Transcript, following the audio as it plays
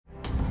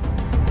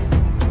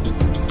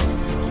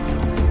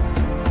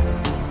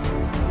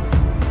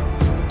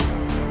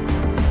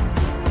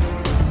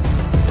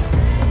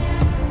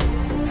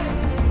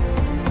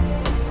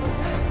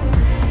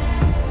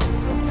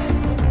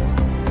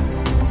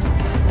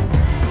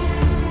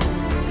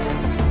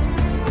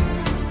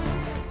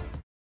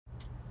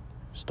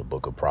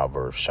book of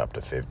Proverbs, chapter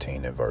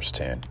 15 and verse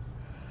 10.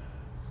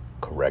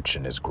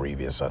 Correction is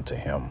grievous unto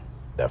him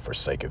that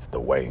forsaketh the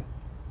way,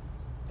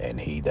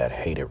 and he that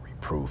hateth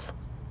reproof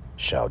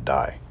shall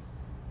die.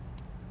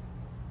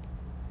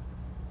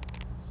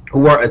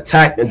 Who are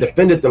attacked and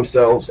defended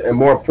themselves, and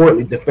more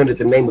importantly, defended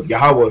the name of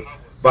Yahweh,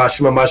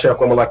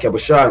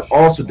 and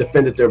also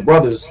defended their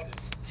brothers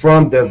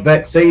from the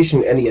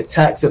vexation and the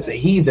attacks of the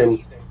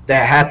heathen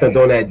that happened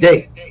on that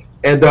day.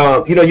 And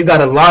you know, you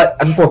got a lot.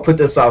 I just want to put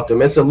this out there.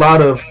 It's a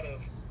lot of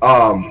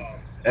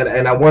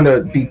and I want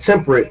to be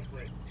temperate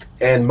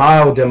and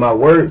mild in my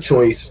word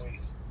choice.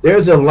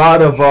 There's a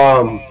lot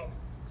of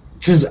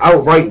just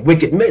outright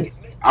wicked men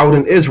out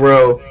in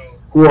Israel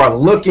who are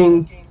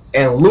looking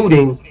and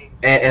looting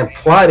and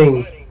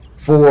plotting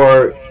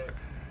for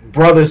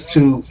brothers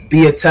to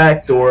be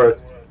attacked, or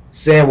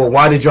saying, well,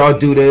 why did y'all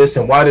do this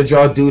and why did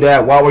y'all do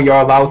that? Why were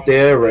y'all out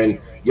there and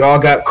y'all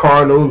got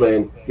carnal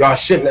and y'all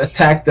shouldn't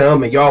attack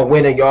them, and y'all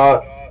went and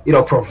y'all, you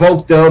know,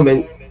 provoked them,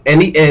 and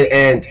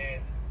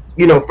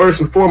you know,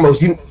 first and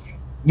foremost, you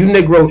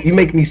Negro, you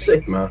make me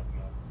sick, man.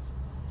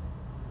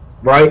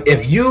 Right?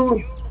 If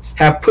you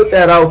have put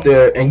that out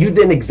there and you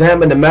didn't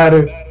examine the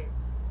matter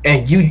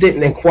and you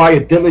didn't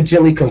inquire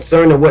diligently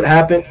concerning what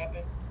happened,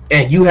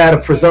 and you had a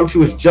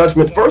presumptuous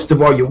judgment, first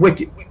of all, you're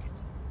wicked.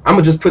 I'm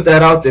going to just put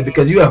that out there,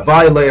 because you have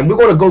violated, and we're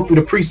going to go through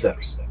the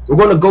precepts. We're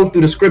going to go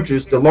through the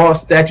scriptures, the law,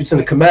 statutes,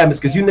 and the commandments,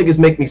 because you niggas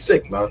make me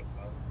sick, man.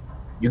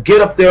 You get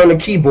up there on the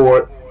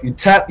keyboard, you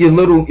tap your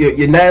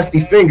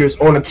nasty fingers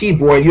on the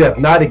keyboard, and you have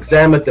not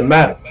examined the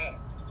matter.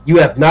 You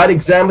have not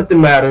examined the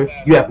matter.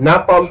 You have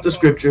not followed the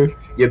scripture.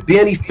 You're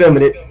being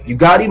effeminate. You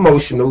got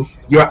emotional.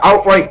 You're an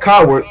outright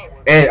coward.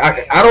 And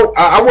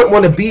I wouldn't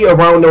want to be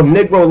around no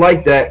Negro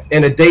like that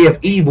in a day of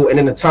evil and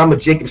in the time of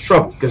Jacob's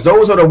trouble, because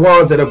those are the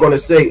ones that are going to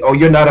say, oh,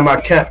 you're not in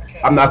my camp,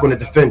 I'm not going to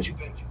defend you,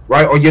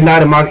 right? Or you're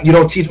not in my, you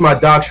don't teach my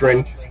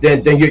doctrine,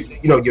 then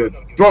you're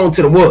thrown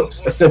to the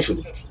wolves,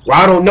 essentially.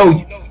 Well, I don't know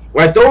you,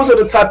 right? Those are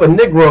the type of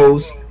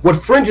Negroes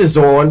with fringes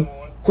on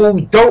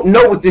who don't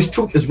know what this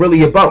truth is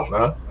really about,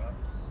 man.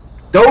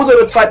 Those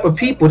are the type of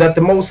people that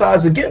the Most High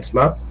is against,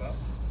 man.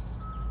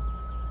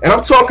 And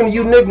I'm talking to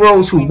you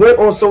Negroes who went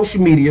on social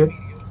media,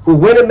 who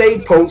went and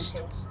made posts,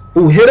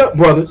 who hit up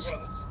brothers,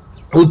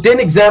 who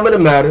didn't examine the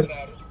matter,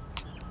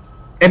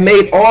 and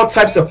made all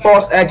types of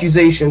false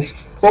accusations,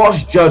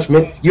 false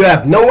judgment. You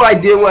have no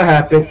idea what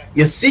happened.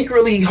 You're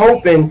secretly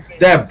hoping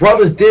that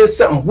brothers did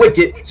something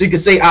wicked so you can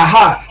say,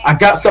 aha, I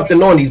got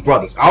something on these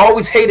brothers. I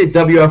always hated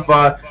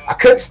WFI. I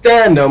couldn't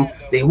stand them.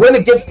 They went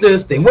against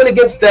this. They went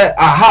against that.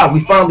 Aha, we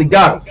finally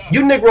got them.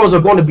 You Negroes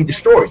are going to be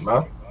destroyed,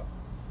 man.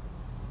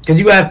 Because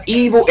you have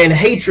evil and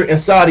hatred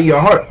inside of your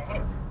heart.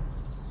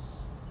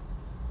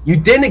 You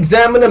didn't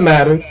examine the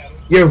matter.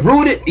 You're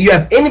rooted. You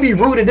have envy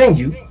rooted in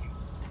you.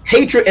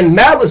 Hatred and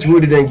malice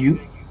rooted in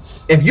you.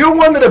 If you're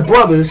one of the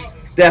brothers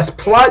that's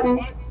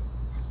plotting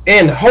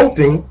and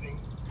hoping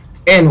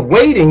and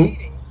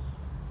waiting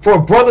for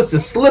brothers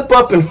to slip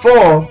up and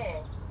fall,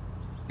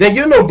 then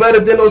you're no better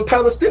than those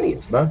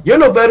Palestinians, man. You're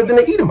no better than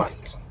the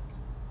Edomites.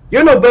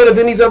 You're no better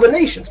than these other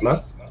nations,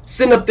 man.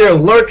 Sitting up there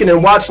lurking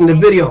and watching the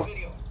video,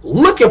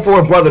 looking for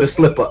a brother to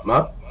slip up,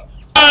 man.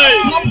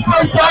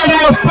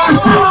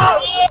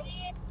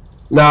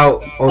 Now,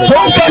 hold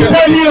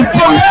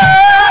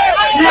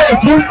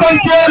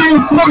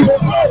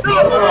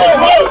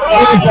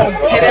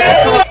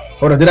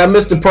on, did I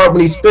miss the part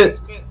when he spit?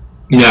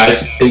 Yeah,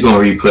 it's gonna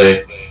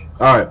replay.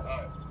 All right.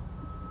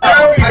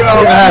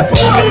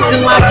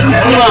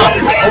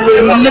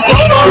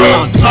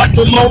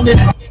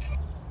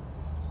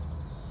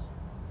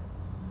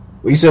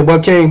 Well, you said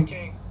what, King?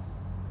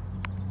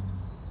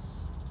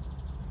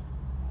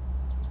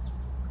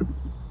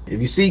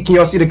 If you see, can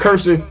y'all see the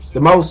cursor,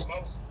 the mouse?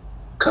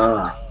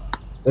 God.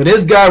 So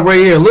this guy right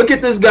here, look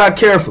at this guy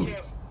carefully.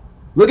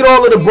 Look at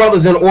all of the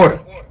brothers in order.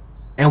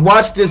 And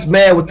watch this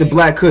man with the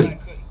black hoodie.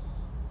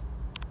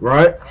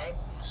 Right?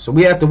 So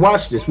we have to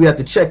watch this. We have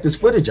to check this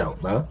footage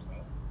out, man.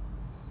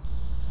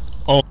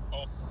 All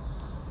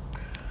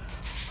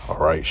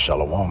right,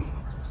 Shalom.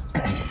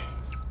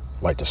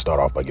 I'd like to start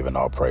off by giving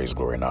all praise,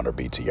 glory, and honor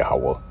be to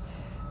Yahweh,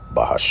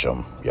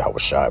 Bahashem, Yahweh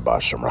Shai,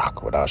 Bahashem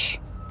Rakwadash.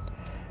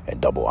 And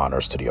double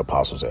honors to the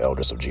apostles and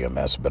elders of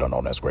GMS, better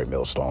known as Great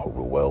Millstone, who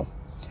rule well.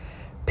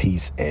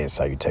 Peace and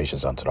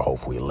salutations unto the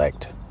hopeful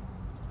elect,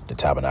 the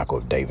tabernacle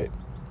of David.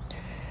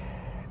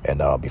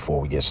 And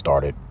before we get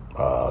started,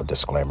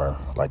 disclaimer,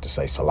 I'd like to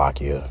say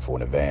Salakia for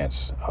an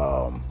advance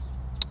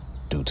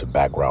due to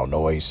background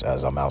noise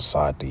as I'm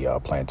outside the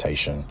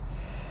plantation.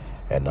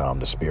 And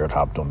the spirit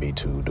hopped on me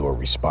to do a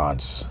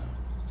response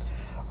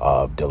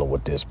dealing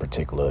with this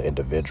particular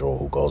individual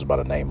who goes by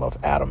the name of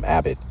Adam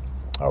Abbott,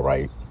 all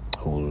right,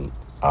 who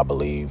I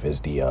believe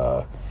is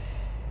the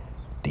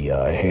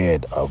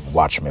head of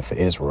Watchmen for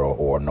Israel,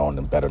 or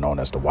better known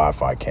as the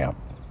Wi-Fi camp.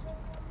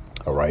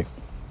 All right.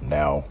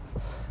 Now,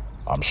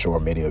 I'm sure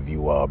many of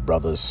you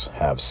brothers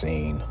have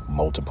seen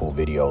multiple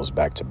videos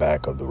back to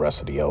back of the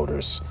rest of the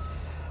elders,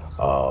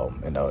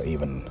 and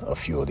even a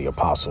few of the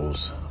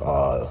apostles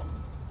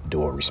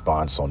do a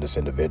response on this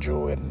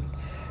individual and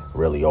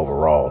really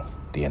overall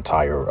the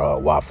entire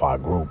Wi-Fi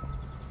group.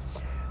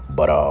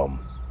 But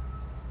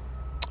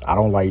I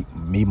don't like,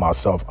 me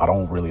myself, I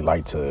don't really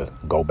like to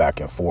go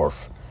back and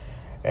forth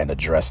and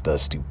address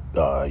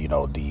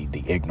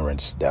the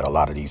ignorance that a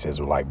lot of these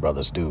Israelite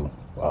brothers do,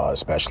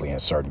 especially in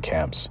certain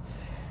camps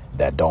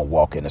that don't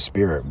walk in the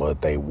spirit,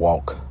 but they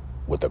walk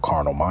with the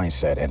carnal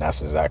mindset. And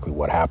that's exactly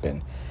what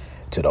happened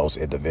to those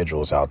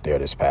individuals out there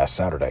this past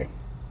Saturday.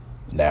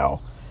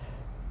 Now,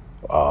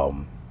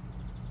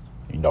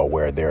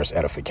 where there's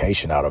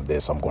edification out of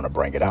this, I'm going to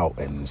bring it out.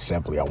 And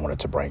simply, I wanted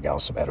to bring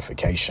out some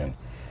edification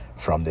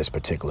from this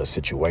particular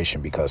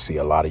situation, because see,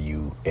 a lot of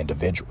you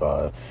Israelites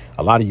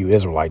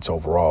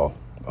overall,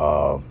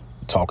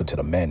 talking to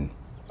the men,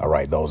 all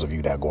right, those of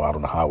you that go out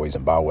on the highways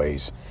and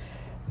byways,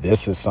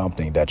 this is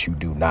something that you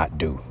do not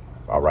do,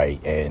 all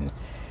right? And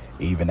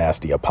even as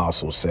the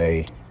apostles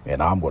say,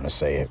 and I'm going to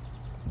say it,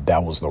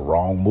 that was the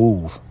wrong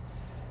move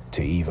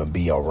to even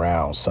be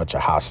around such a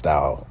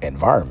hostile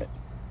environment.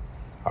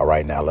 All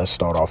right, now let's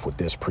start off with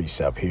this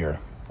precept here,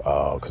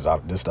 because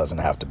this doesn't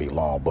have to be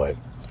long, but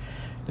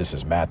this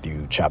is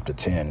Matthew chapter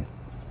 10.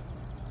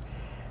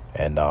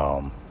 And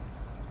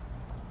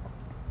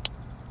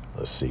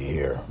let's see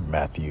here,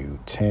 Matthew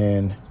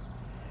 10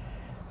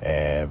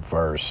 and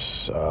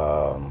verse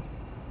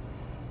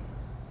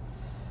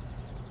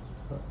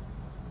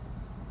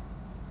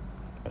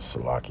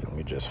Salaki, let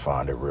me just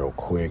find it real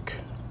quick.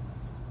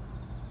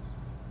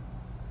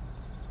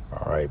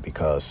 All right,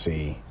 because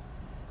see,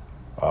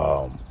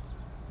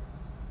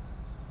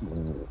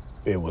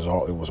 it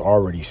was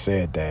already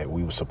said that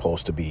we were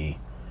supposed to be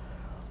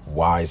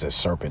wise as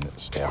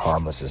serpents and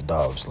harmless as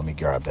doves. Let me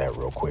grab that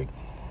real quick.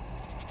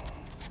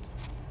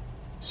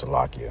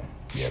 Salakia.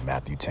 Yeah,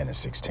 Matthew 10 and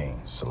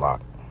 16.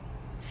 Salak.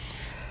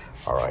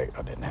 All right,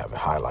 I didn't have it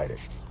highlighted,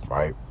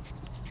 right?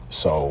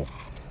 So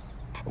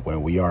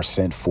when we are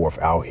sent forth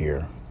out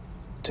here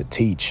to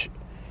teach,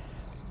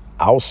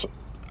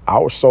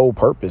 our sole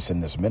purpose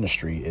in this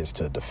ministry is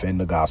to defend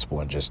the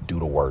gospel and just do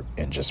the work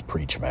and just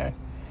preach, man.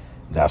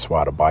 That's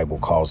why the Bible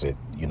calls it,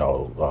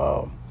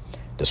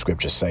 the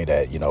scriptures say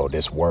that,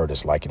 this word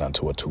is likened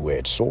unto a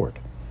two-edged sword.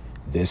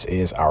 This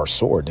is our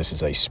sword. This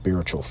is a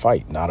spiritual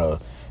fight, not a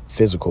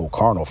physical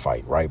carnal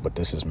fight, right? But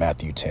this is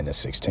Matthew 10 and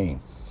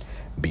 16.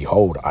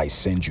 Behold, I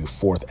send you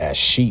forth as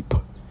sheep,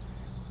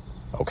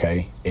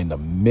 okay, in the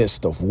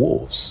midst of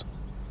wolves.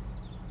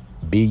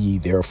 Be ye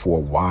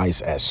therefore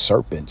wise as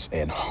serpents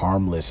and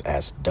harmless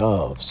as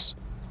doves.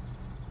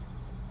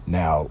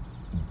 Now,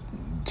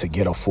 to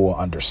get a full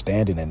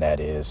understanding in that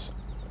is,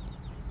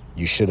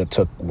 you should have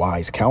took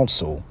wise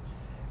counsel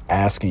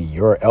asking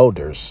your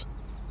elders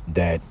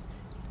that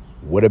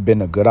would have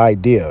been a good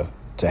idea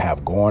to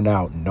have gone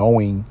out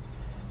knowing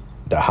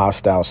the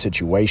hostile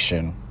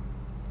situation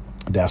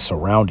that's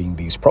surrounding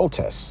these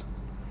protests.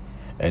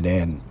 And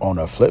then on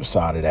the flip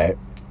side of that,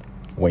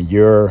 when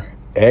you're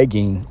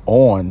egging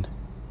on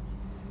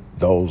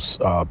those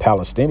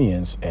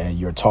Palestinians and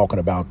you're talking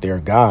about their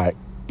God,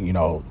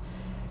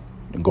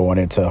 going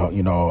into,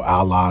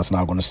 Allah's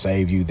not going to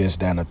save you, this,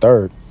 that, and the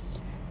third.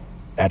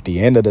 At the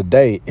end of the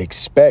day,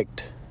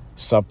 expect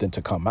something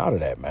to come out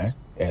of that, man.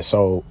 And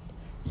so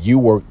you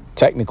were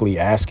technically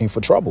asking for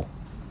trouble.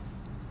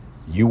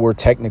 You were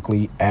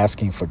technically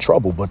asking for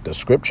trouble. But the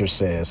scripture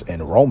says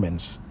in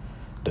Romans,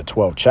 the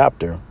 12th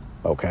chapter,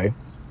 okay,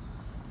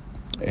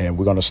 and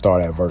we're going to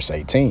start at verse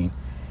 18.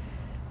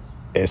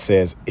 It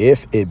says,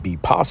 if it be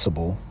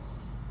possible,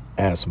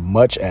 as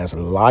much as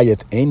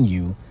lieth in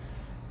you,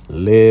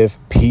 live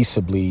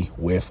peaceably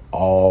with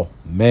all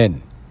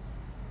men.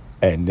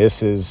 And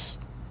this is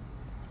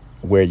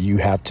where you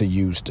have to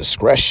use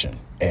discretion.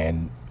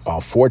 And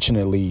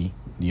unfortunately,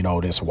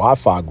 this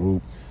Wi-Fi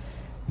group,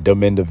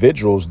 them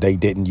individuals, they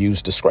didn't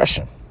use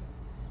discretion.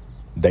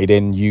 They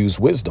didn't use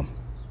wisdom.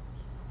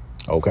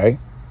 Okay.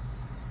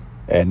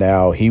 And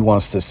now he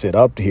wants to sit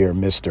up here,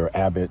 Mr.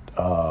 Abbott,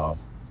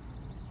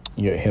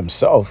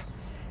 himself,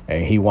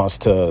 and he wants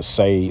to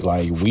say,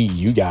 like,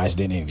 you guys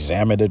didn't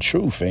examine the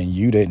truth and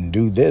you didn't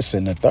do this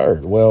and the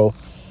third. Well,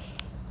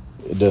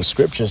 the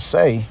scriptures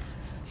say,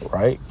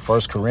 right,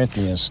 1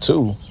 Corinthians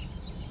 2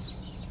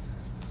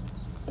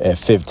 and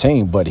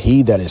 15, but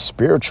he that is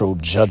spiritual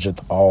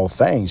judgeth all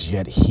things,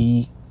 yet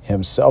he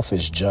himself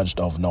is judged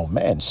of no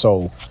man.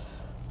 So,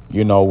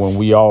 when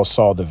we all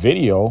saw the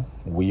video,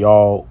 we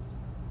all,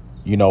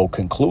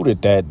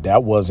 concluded that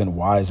that wasn't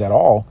wise at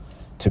all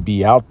to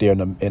be out there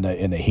in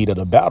the heat of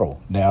the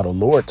battle. Now, the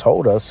Lord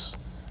told us,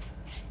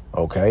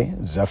 okay,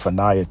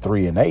 Zephaniah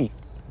 3 and 8,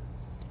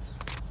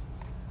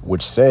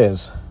 which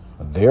says,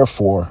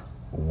 therefore,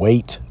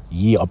 wait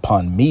ye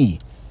upon me,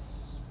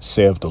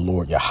 saith the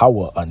Lord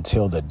Yahweh,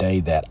 until the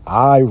day that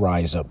I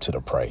rise up to the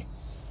prey.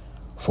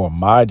 For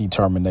my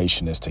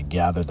determination is to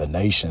gather the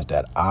nations,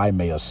 that I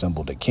may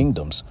assemble the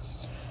kingdoms,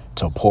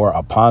 to pour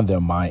upon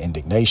them my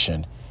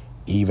indignation,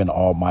 even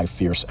all my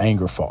fierce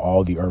anger, for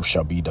all the earth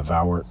shall be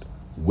devoured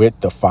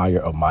with the fire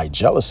of my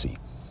jealousy.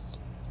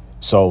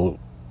 So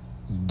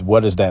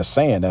what is that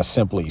saying? That's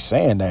simply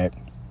saying that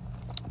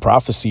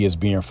prophecy is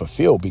being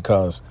fulfilled,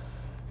 because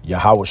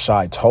Yahweh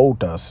Shai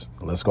told us,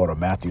 let's go to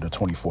Matthew, the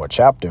 24th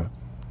chapter.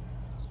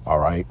 All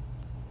right.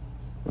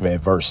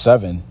 At verse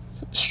 7,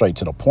 straight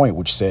to the point,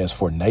 which says,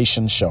 for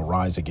nation shall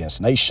rise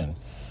against nation,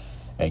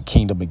 and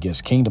kingdom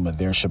against kingdom, and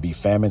there shall be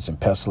famines and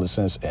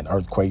pestilences and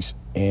earthquakes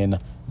in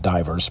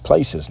diverse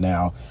places.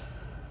 Now,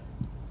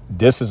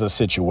 this is a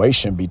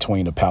situation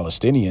between the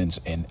Palestinians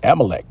and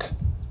Amalek.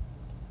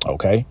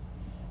 OK,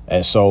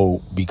 and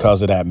so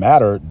because of that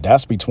matter,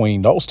 that's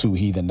between those two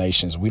heathen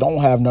nations. We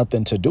don't have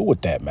nothing to do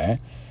with that, man.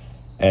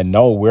 And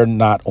no, we're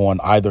not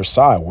on either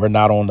side. We're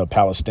not on the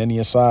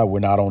Palestinian side. We're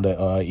not on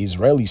the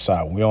Israeli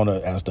side. We're on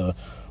the, as the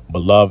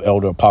beloved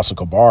elder Apostle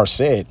Kabar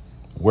said,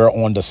 we're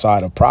on the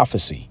side of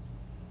prophecy.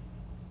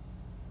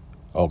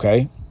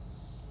 OK.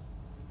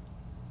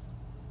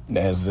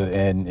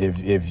 And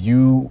if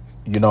you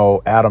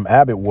know, Adam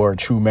Abbott were a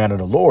true man of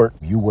the Lord,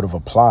 you would have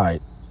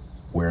applied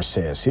where it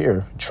says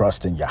here,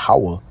 trust in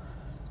Yahweh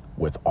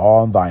with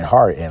all thine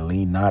heart and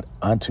lean not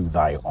unto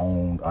thy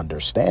own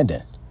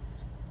understanding.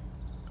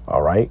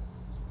 All right.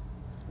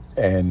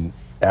 And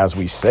as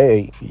we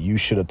say, you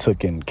should have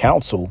taken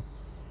counsel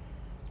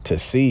to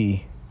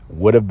see,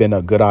 would have been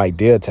a good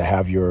idea to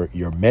have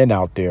your men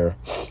out there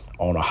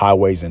on the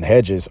highways and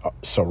hedges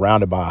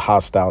surrounded by a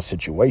hostile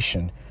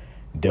situation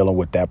dealing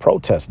with that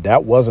protest.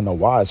 That wasn't a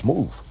wise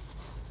move.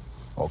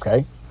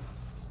 OK,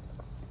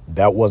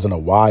 that wasn't a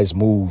wise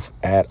move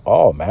at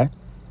all, man.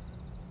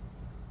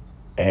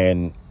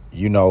 And,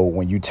 you know,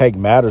 when you take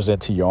matters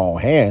into your own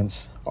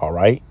hands, all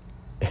right,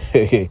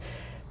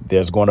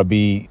 there's going to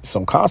be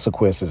some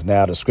consequences.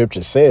 Now, the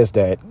scripture says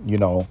that, you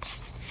know,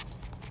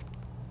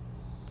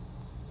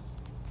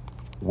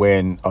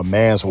 when a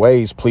man's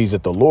ways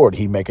pleaseth the Lord,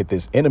 he maketh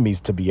his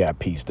enemies to be at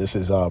peace. This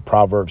is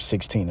Proverbs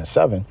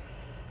 16:7.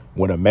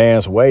 When a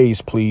man's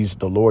ways please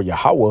the Lord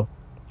Yahweh,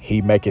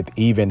 he maketh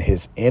even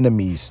his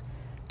enemies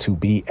to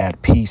be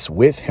at peace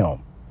with him.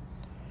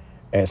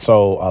 And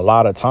so a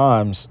lot of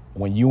times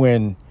when you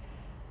in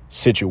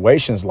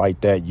situations like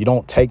that, you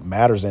don't take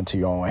matters into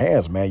your own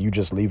hands, man. You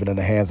just leave it in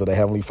the hands of the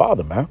Heavenly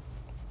Father, man.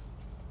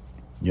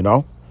 You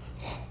know?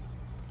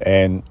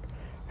 And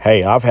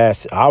hey,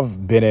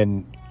 I've been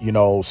in, you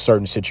know,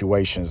 certain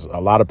situations. A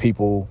lot of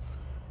people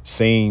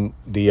seen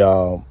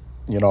the,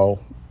 you know,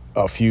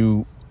 a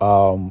few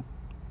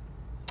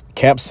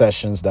camp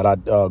sessions that I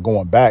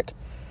going back.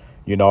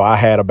 You know, I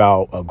had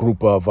about a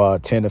group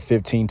of 10 to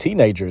 15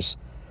 teenagers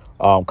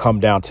come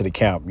down to the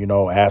camp, you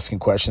know, asking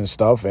questions and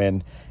stuff.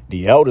 And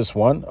the eldest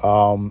one,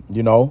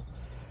 you know,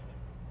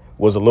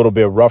 was a little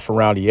bit rough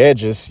around the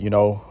edges, you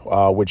know,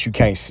 which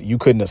you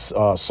couldn't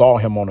have saw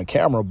him on the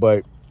camera.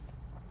 But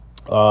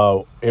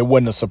it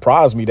wouldn't have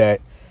surprised me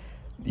that,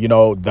 you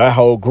know, that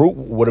whole group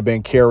would have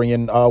been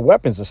carrying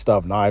weapons and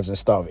stuff, knives and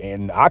stuff.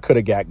 And I could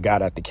have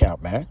got at the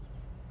camp, man.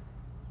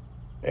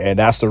 And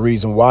that's the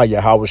reason why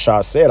Yahweh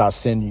Shah said, I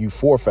send you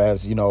forth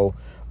as, you know,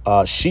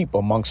 sheep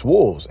amongst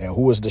wolves. And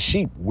who is the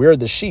sheep? We're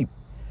the sheep.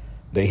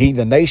 The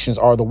heathen nations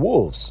are the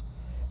wolves.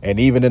 And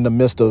even in the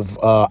midst of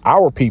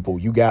our people,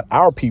 you got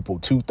our people,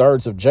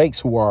 2/3 of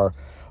Jakes who are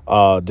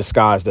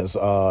disguised as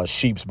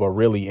sheeps, but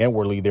really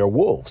inwardly they're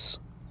wolves.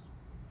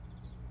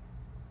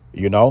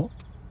 You know,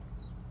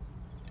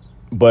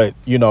 but,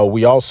 you know,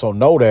 we also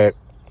know that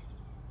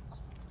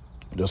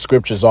the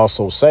scriptures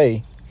also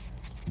say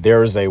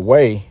there is a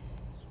way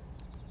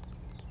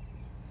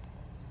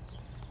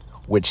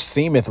which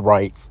seemeth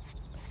right,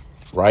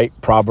 right?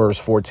 Proverbs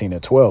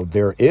 14:12.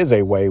 There is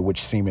a way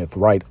which seemeth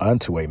right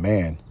unto a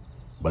man,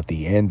 but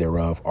the end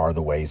thereof are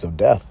the ways of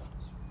death.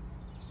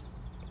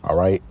 All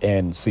right.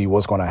 And see,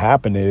 what's going to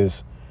happen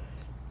is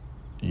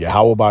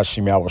Yahweh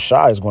Bashim Yahweh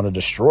Shai is going to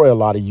destroy a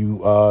lot of you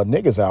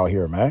niggas out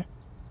here, man.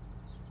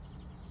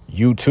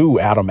 You too,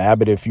 Adam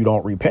Abbott, if you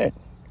don't repent.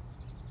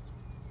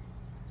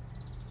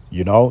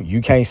 You know, you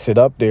can't sit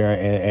up there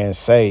and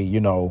say, you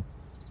know,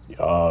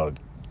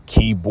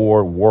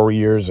 keyboard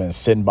warriors and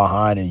sitting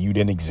behind and you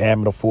didn't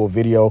examine the full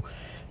video.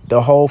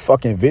 The whole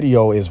fucking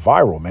video is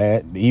viral,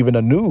 man. Even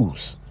the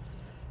news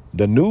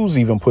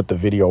even put the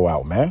video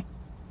out, man.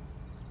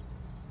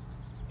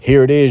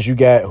 Here it is. You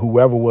got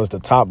whoever was the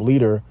top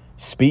leader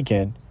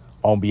speaking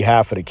on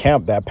behalf of the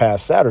camp that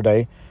past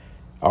Saturday.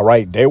 All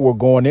right. They were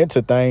going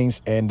into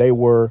things and they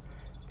were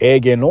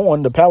egging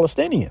on the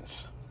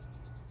Palestinians.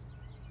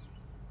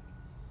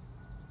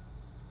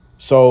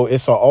 So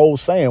it's an old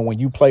saying, when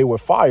you play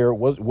with fire,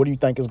 what do you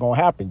think is going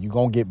to happen? You're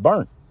going to get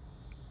burnt.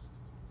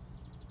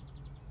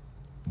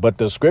 But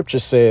the scripture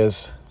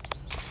says,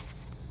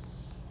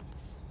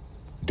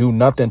 do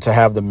nothing to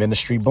have the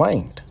ministry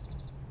blamed.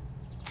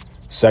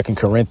 2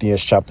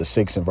 Corinthians chapter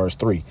 6 and verse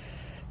 3,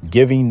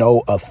 giving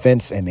no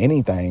offense in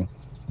anything,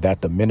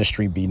 that the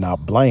ministry be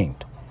not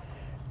blamed.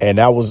 And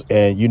that was,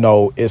 and you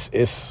know,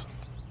 it's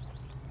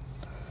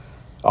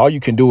all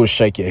you can do is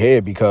shake your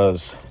head,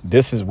 because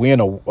this is, we're in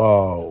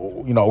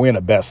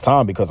the best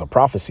time because of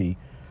prophecy.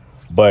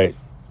 But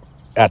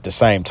at the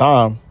same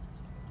time,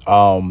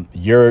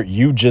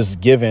 you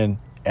just giving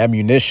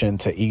ammunition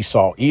to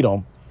Esau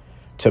Edom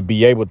to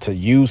be able to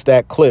use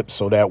that clip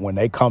so that when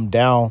they come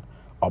down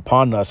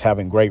upon us,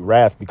 having great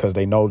wrath, because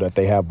they know that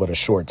they have but a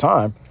short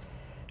time.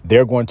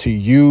 They're going to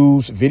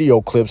use video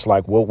clips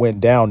like what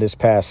went down this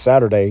past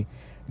Saturday,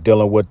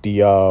 dealing with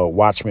the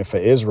Watchmen for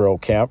Israel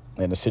camp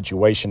and the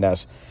situation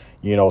that's,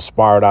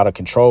 spiraled out of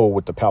control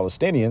with the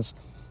Palestinians.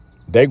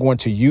 They're going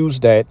to use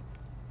that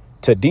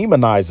to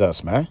demonize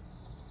us, man.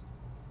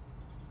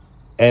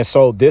 And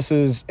so this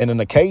is an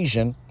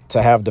occasion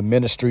to have the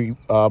ministry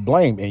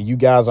blamed, and you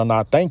guys are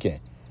not thinking.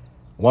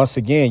 Once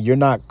again, you're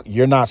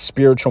not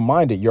spiritual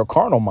minded, you're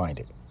carnal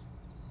minded.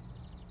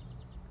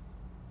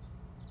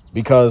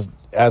 Because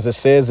as it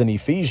says in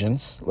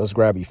Ephesians, let's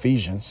grab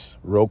Ephesians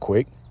real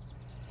quick.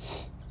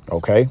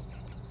 Okay.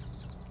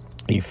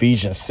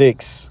 Ephesians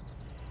 6.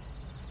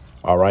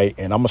 All right.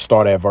 And I'm going to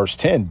start at verse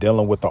 10,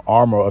 dealing with the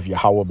armor of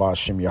Yahweh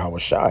Ba'ashem Yahweh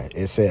Shai.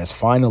 It says,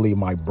 finally,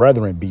 my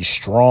brethren, be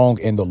strong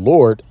in the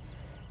Lord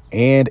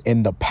and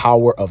in the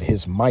power of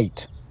his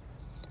might.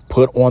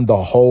 Put on the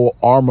whole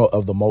armor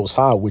of the Most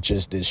High, which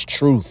is this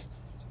truth,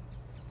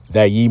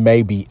 that ye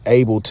may be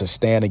able to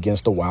stand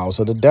against the wiles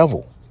of the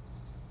devil.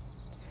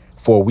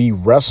 For we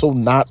wrestle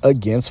not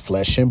against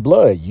flesh and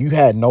blood. You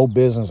had no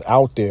business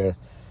out there,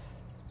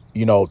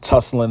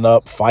 tussling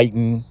up,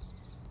 fighting.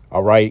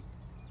 All right.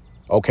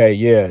 Okay.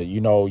 Yeah.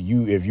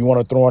 If you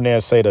want to throw in there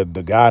and say that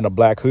the guy in the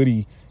black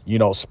hoodie,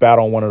 spat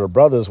on one of the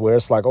brothers, where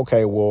it's like,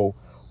 OK, well,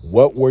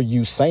 what were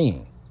you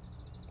saying?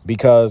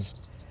 Because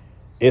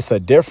it's a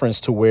difference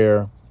to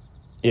where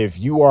if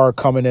you are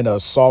coming in a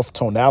soft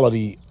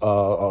tonality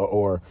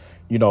or,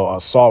 a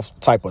soft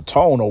type of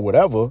tone or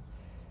whatever,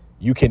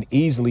 you can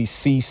easily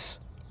cease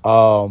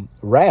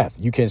wrath.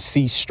 You can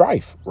cease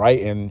strife.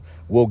 Right. And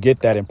we'll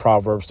get that in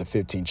Proverbs, the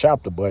 15th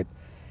chapter. But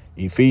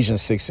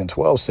Ephesians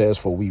 6:12 says,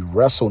 for we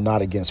wrestle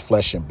not against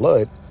flesh and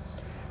blood,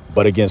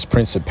 but against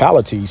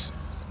principalities,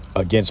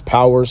 against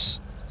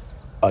powers,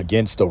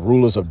 against the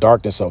rulers of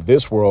darkness of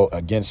this world,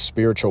 against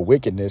spiritual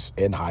wickedness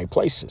in high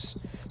places.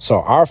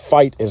 So our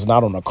fight is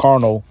not on the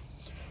carnal.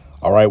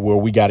 All right. Where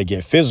we got to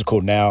get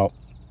physical. Now,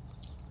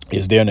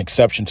 is there an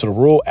exception to the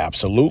rule?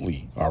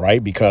 Absolutely. All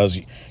right.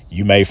 Because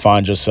you may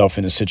find yourself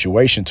in a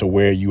situation to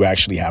where you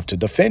actually have to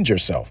defend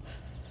yourself.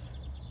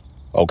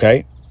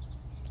 OK.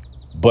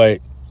 But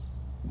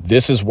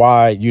this is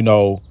why,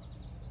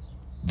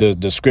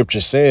 the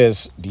scripture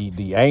says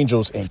the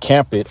angels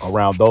encamp it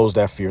around those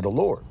that fear the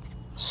Lord.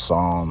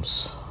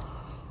 Psalms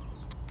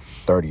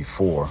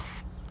 34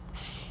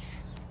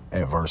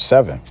 and verse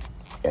 7.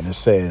 And it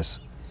says,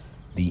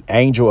 the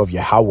angel of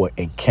Yahweh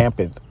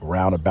encampeth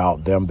round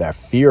about them that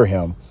fear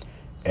him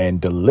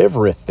and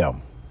delivereth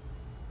them.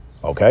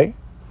 OK.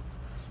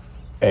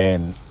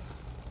 And,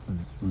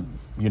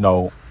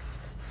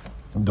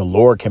 the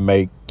Lord can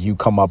make you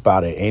come up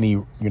out of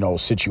any,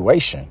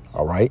 situation.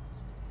 All right.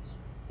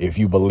 If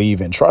you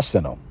believe and trust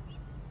in him.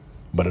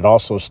 But it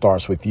also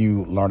starts with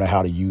you learning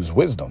how to use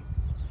wisdom.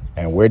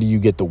 And where do you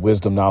get the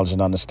wisdom, knowledge,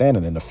 and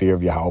understanding? In the fear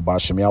of Yahweh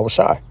Ba'ashem Yahweh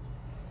Shai.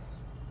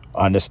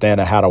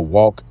 Understanding how to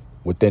walk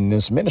within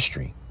this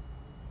ministry.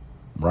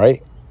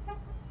 Right.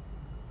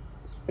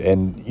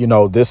 And,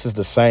 this is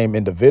the same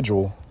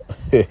individual.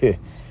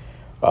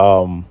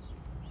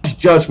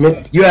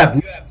 Judgment. You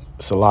have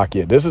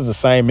Salakia. This is the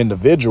same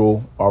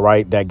individual. All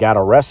right. That got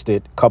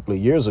arrested a couple of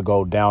years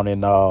ago down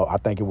in I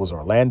think it was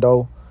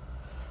Orlando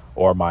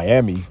or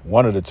Miami,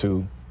 one of the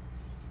two.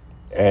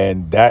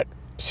 And that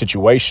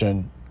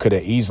situation could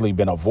have easily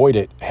been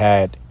avoided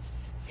had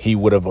he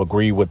would have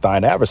agreed with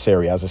thine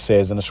adversary, as it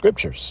says in the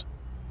scriptures.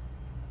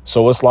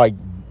 So it's like,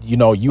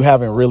 you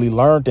haven't really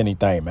learned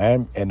anything,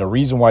 man. And the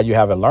reason why you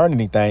haven't learned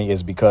anything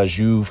is because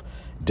you've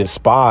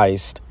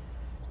despised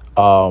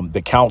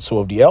the counsel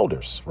of the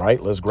elders. Right.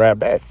 Let's grab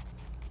that.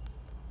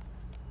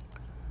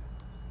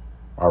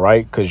 All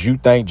right. Because you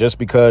think just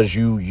because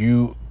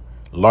you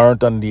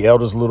learned under the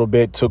elders a little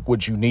bit, took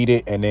what you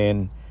needed, and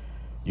then,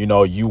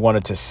 you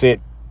wanted to sit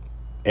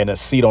in a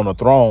seat on the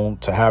throne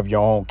to have your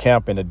own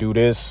camp and to do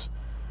this,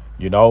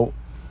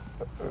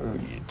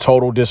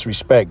 total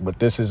disrespect. But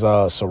this is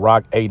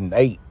Sirach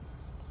 8:8.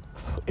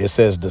 It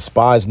says,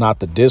 despise not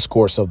the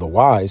discourse of the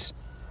wise,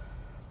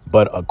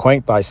 but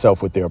acquaint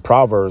thyself with their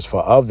proverbs,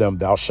 for of them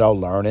thou shalt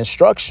learn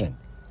instruction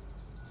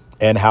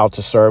and how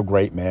to serve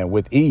great men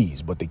with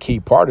ease. But the key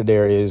part of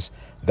there is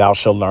thou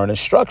shalt learn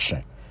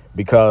instruction,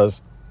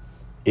 because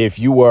if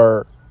you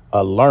were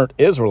a learned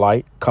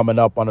Israelite coming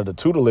up under the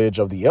tutelage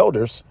of the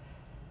elders,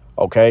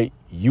 OK,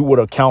 you would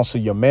have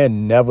counseled your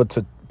men never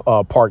to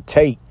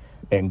partake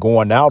in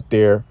going out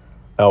there,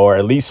 or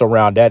at least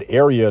around that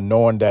area,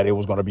 knowing that it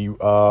was going to be,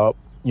 a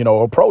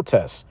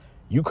protest.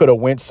 You could have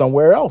went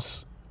somewhere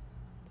else.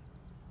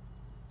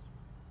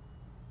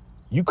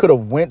 You could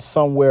have went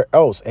somewhere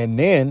else. And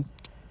then,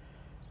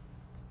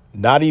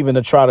 not even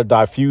to try to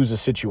diffuse the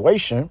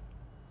situation,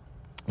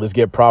 let's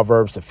get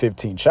Proverbs, the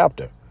 15th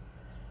chapter.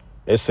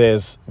 It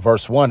says,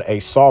 verse 1, a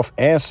soft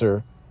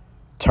answer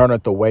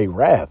turneth away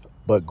wrath,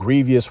 but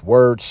grievous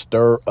words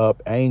stir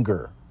up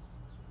anger.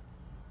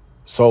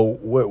 So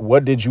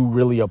what did you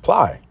really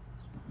apply?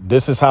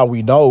 This is how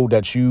we know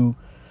that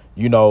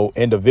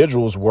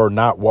individuals were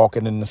not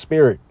walking in the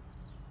spirit.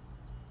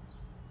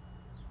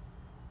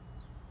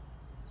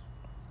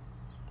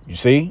 You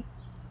see?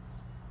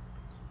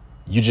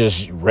 You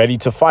just ready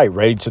to fight,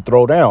 ready to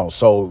throw down.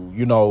 So,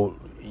 you know,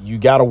 you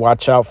got to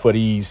watch out for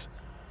these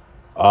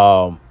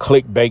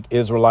clickbait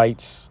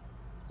Israelites.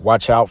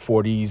 Watch out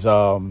for these, you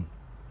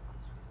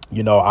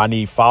know, I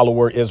need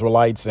follower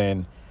Israelites.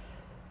 And,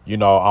 you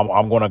know,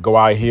 I'm going to go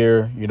out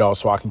here, you know,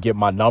 so I can get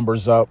my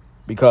numbers up.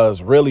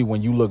 Because really,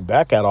 when you look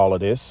back at all of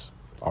this,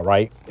 all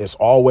right, it's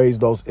always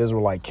those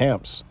Israelite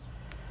camps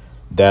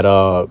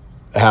that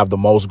have the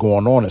most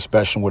going on,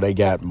 especially where they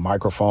got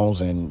microphones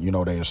and, you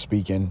know, they're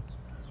speaking.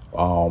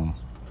 You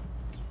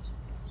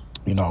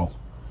know,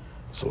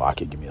 so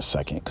Salaki, give me a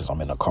second because I'm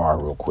in the car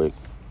real quick.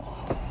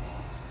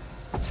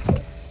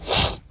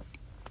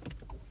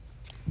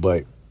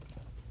 But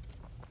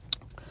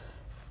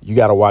you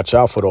got to watch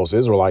out for those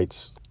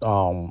Israelites,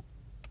 you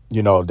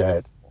know,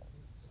 that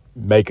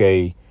make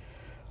a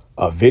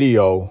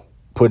video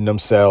putting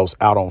themselves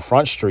out on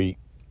Front Street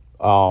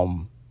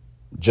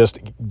just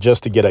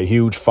to get a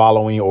huge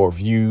following or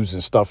views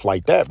and stuff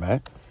like that,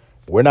 man.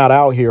 We're not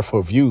out here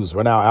for views.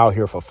 We're not out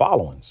here for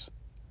followings,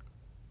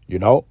 you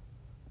know.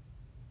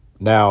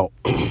 Now,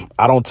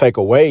 I don't take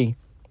away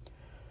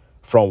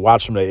from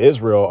watching the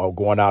Israel or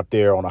going out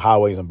there on the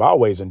highways and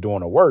byways and doing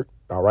the work,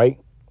 all right?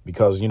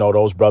 Because, you know,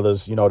 those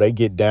brothers, you know, they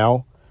get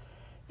down,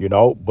 you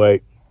know,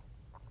 but,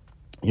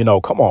 you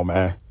know, come on,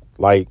 man.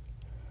 Like,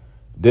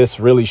 this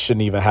really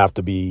shouldn't even have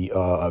to be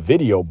a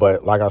video,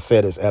 but like I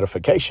said, there's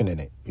edification in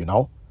it, you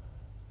know?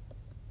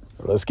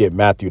 Let's get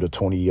Matthew the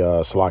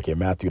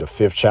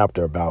 5th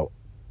chapter about,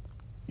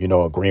 you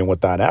know, agreeing with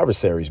thine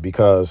adversaries,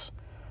 because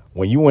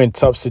when you in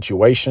tough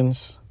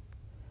situations,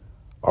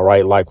 all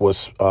right, like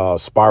what's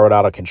spiraled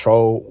out of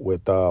control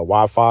with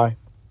Wi-Fi,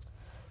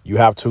 you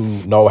have to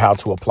know how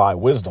to apply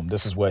wisdom.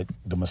 This is what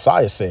the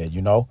Messiah said,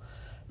 you know,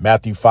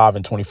 Matthew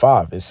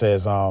 5:25. It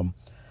says,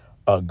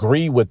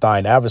 agree with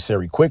thine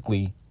adversary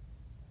quickly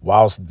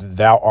whilst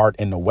thou art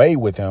in the way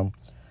with him,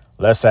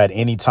 lest at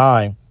any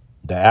time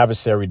the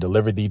adversary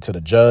deliver thee to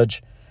the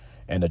judge,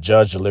 and the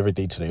judge deliver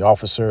thee to the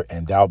officer,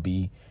 and thou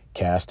be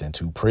cast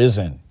into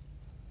prison.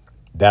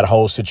 That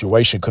whole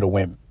situation could have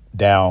went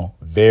down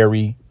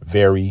very,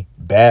 very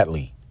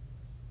badly.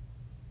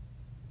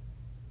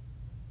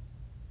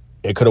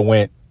 It could have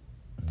went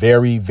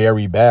very,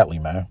 very badly,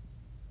 man.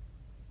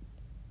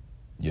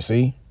 You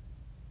see?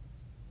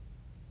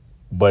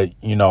 But,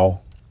 you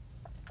know,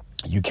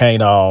 you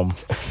can't,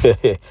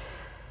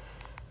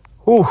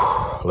 whew,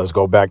 let's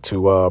go back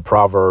to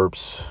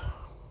Proverbs.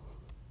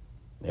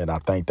 And I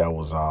think that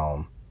was,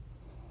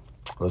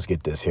 let's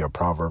get this here,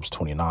 Proverbs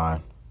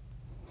 29.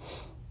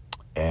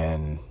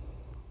 And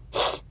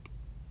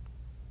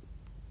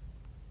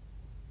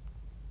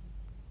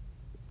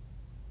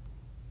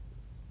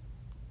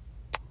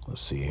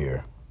let's see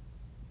here.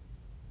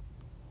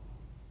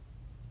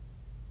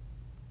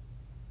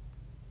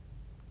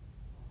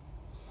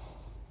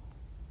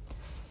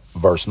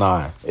 Verse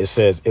 9, it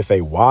says, if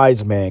a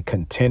wise man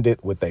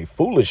contendeth with a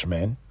foolish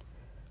man,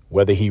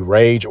 whether he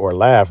rage or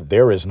laugh,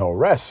 there is no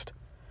rest.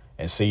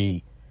 And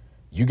see,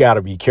 you got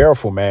to be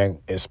careful, man,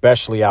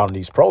 especially out in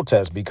these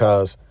protests,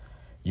 because,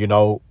 you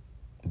know,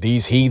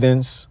 these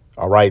heathens,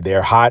 all right,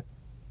 they're hot,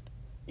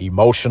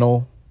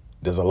 emotional.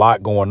 There's a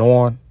lot going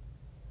on.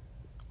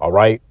 All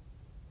right.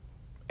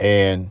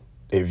 And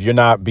if you're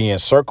not being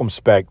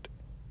circumspect,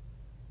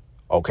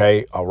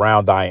 okay,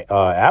 around thy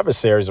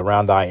adversaries,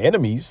 around thy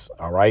enemies,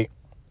 all right,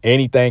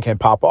 anything can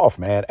pop off,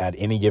 man, at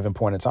any given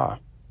point in time.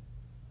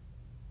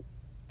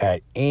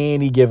 At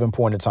any given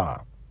point in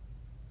time.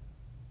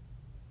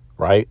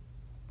 Right?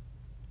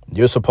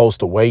 You're supposed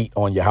to wait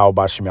on Yahweh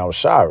B'Shem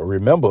Yahushua.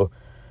 Remember,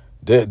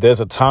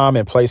 there's a time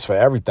and place for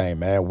everything,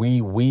 man.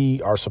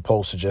 We are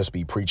supposed to just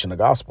be preaching the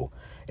gospel.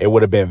 It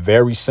would have been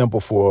very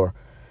simple for,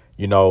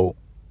 you know,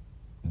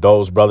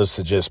 those brothers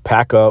to just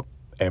pack up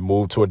and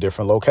move to a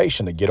different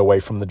location to get away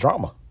from the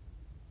drama.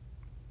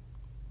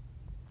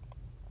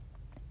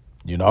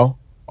 You know,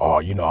 oh,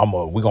 you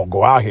know, we're going to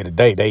go out here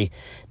today.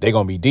 They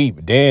going to be deep.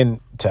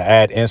 Then to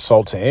add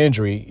insult to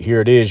injury,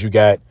 here it is. You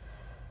got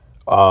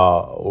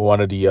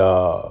one of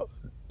the,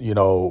 you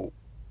know,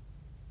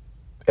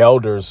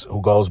 elders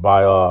who goes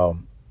by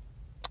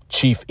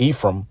Chief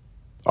Ephraim.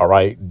 All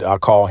right. I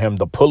call him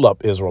the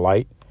pull-up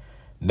Israelite.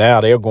 Now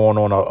they're going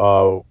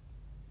on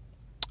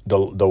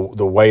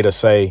the way to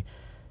say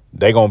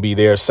they're going to be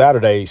there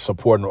Saturday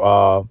supporting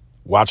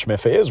Watchmen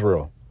for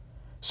Israel.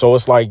 So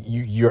it's like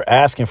you're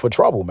asking for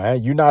trouble,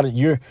 man. You're not in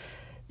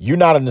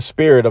the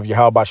spirit of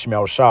Yahweh B'Shem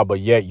Yahushua, but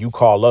yet you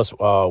call us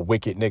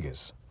wicked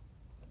niggas.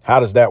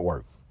 How does that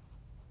work?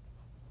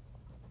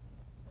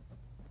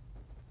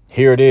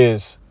 Here it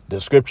is. The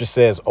scripture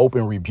says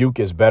open rebuke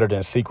is better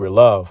than secret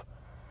love,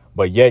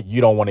 but yet you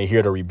don't want to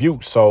hear the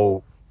rebuke.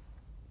 So,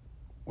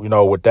 you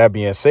know, with that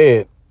being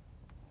said,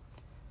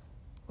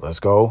 let's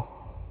go.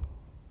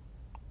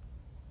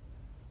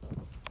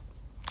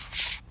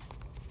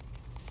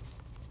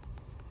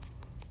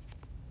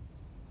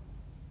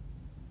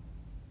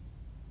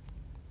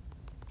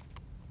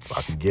 If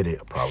I can get it,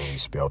 I probably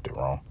spelled it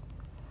wrong.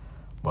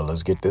 But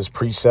let's get this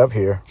precept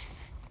here.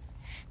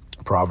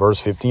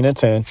 Proverbs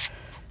 15:10.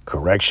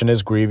 Correction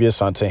is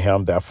grievous unto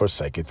him that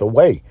forsaketh the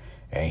way,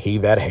 and he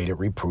that hated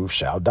reproof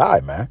shall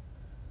die, man.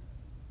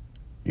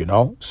 You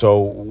know,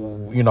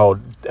 so, you know,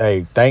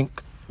 hey,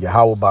 thank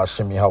Yahweh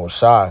Ba'ashem Yahweh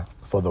Shai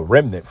for the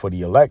remnant, for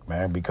the elect,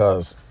 man,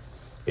 because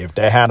if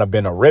there hadn't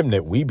been a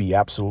remnant, we be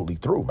absolutely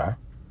through, man.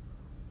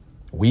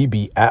 We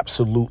be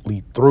absolutely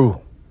through.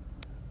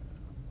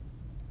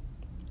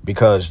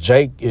 Because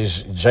Jake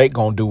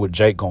gonna do what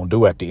Jake gonna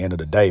do at the end of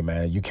the day,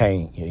 man. You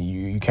can't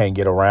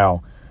get around,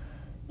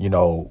 you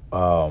know,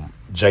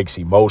 Jake's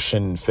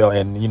emotion,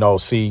 and you know,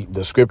 see,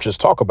 the scriptures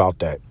talk about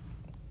that.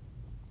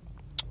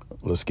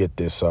 Let's get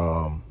this.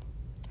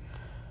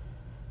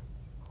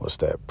 What's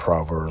that?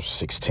 Proverbs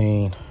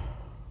 16.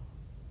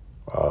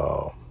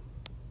 Let's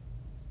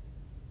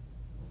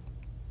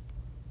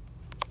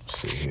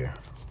see here.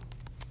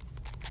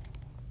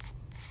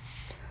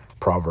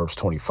 Proverbs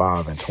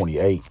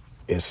 25:28.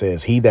 It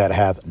says, he that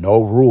hath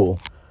no rule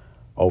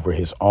over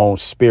his own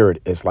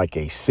spirit is like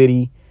a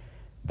city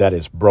that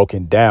is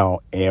broken down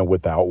and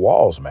without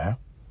walls, man.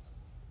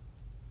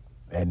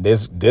 And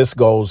this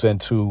goes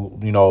into,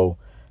 you know,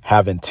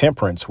 having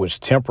temperance,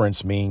 which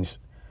temperance means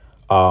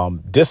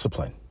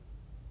discipline.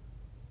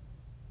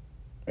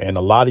 And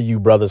a lot of you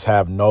brothers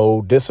have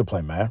no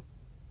discipline, man.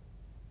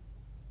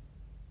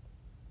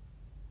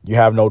 You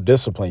have no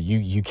discipline.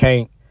 You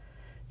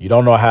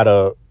don't know how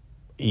to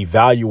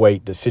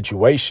evaluate the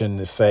situation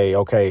to say,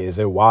 okay, is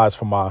it wise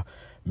for my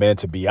men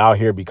to be out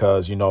here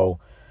because, you know,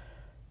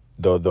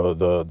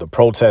 the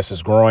protest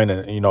is growing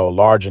and, you know,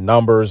 large in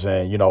numbers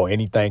and, you know,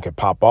 anything could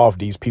pop off.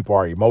 These people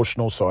are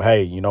emotional. So,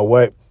 hey, you know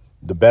what?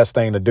 The best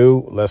thing to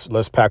do,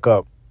 let's pack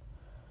up.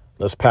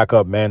 Let's pack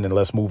up, man, and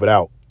let's move it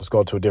out. Let's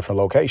go to a different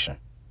location.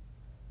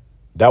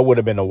 That would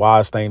have been a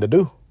wise thing to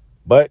do.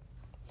 But,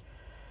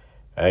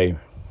 hey,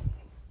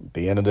 at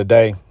the end of the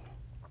day,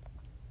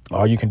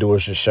 all you can do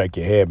is just shake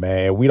your head,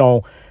 man.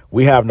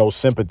 We have no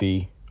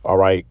sympathy, all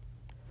right,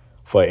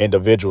 for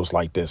individuals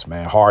like this,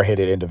 man.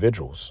 Hard-headed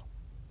individuals.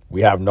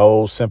 We have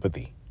no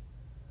sympathy.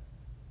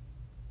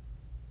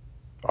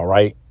 All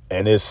right.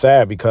 And it's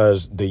sad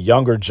because the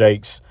younger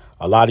Jakes,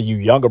 a lot of you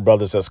younger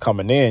brothers that's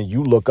coming in,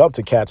 you look up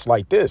to cats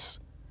like this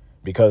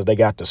because they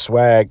got the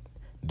swag,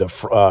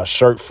 the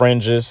shirt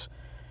fringes,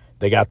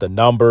 they got the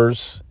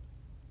numbers,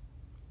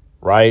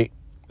 right?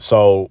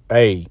 So,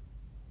 hey,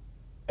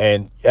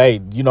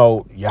 you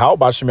know, Yahweh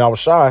Ba'ashem Yahweh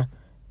Shai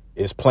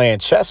is playing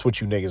chess with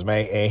you niggas,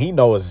 man. And he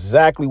knows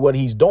exactly what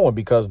he's doing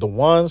because the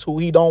ones who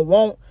he don't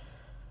want,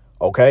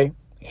 okay,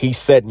 he's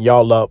setting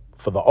y'all up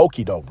for the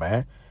okie doke,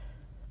 man.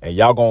 And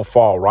y'all gonna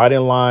fall right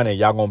in line and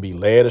y'all gonna be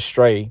led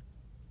astray,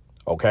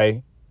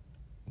 okay,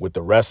 with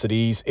the rest of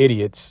these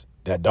idiots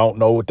that don't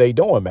know what they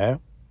doing, man.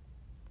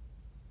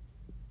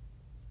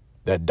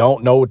 That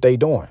don't know what they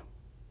doing.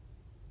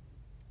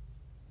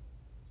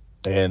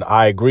 And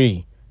I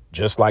agree.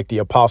 Just like the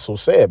apostle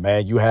said,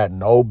 man, you had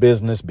no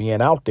business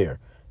being out there.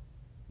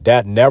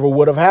 That never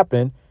would have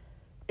happened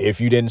if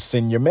you didn't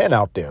send your men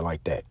out there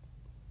like that.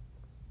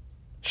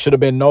 Should have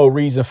been no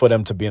reason for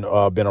them to be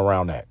been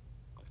around that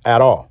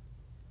at all.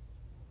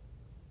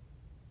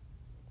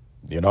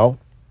 You know?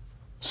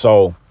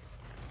 So,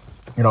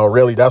 you know,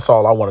 really, that's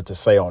all I wanted to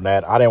say on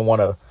that. I didn't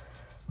want to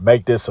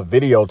make this a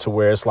video to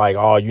where it's like,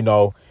 oh, you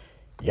know,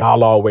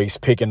 y'all always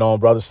picking on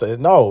brothers.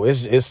 No,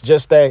 it's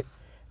just that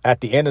at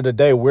the end of the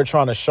day, we're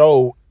trying to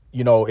show,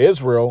 you know,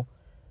 Israel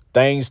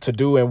things to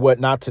do and what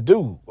not to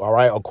do. All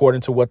right.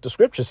 According to what the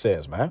scripture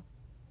says, man.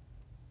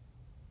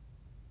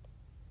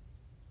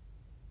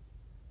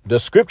 The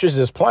scriptures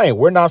is plain.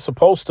 We're not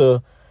supposed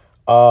to,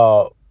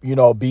 you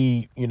know,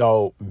 be, you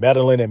know,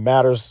 meddling in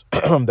matters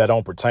that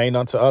don't pertain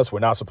unto us. We're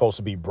not supposed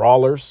to be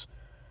brawlers.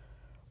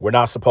 We're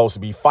not supposed to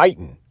be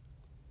fighting.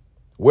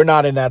 We're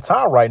not in that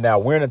time right now.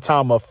 We're in a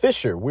time of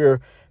fisher.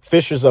 We're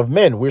fishers of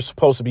men. We're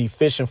supposed to be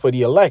fishing for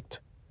the elect.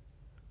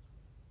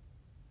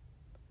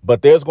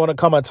 But there's going to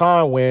come a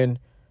time when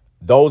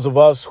those of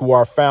us who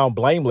are found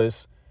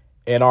blameless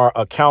and are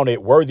accounted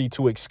worthy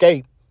to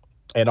escape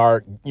and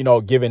are, you know,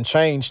 given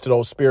change to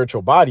those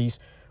spiritual bodies,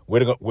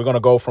 we're going to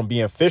go from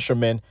being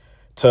fishermen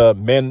to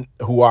men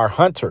who are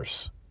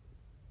hunters.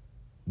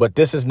 But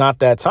this is not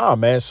that time,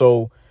 man.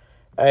 So,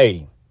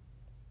 hey,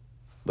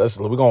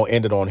 we're going to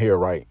end it on here,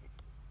 right?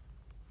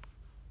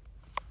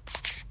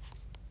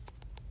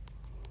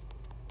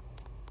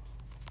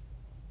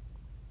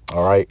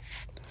 All right.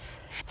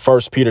 1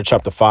 Peter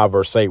chapter 5,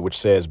 verse 8, which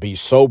says, be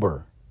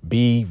sober,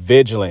 be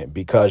vigilant,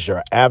 because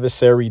your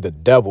adversary, the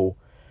devil,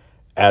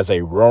 as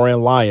a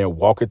roaring lion,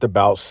 walketh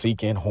about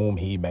seeking whom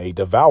he may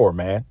devour,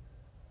 man.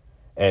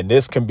 And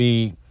this can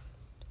be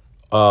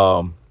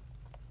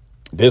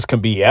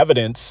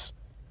evidence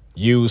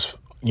used,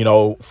 you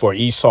know, for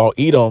Esau,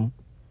 Edom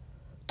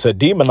to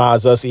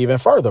demonize us even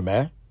further,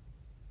 man.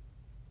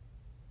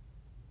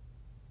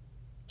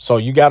 So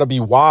you got to be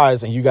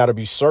wise and you got to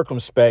be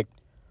circumspect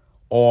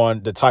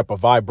on the type of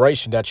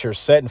vibration that you're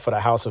setting for the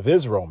house of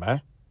Israel, man.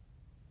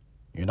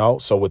 You know,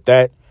 so with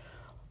that,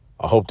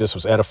 I hope this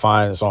was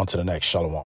edifying. It's on to the next. Shalom.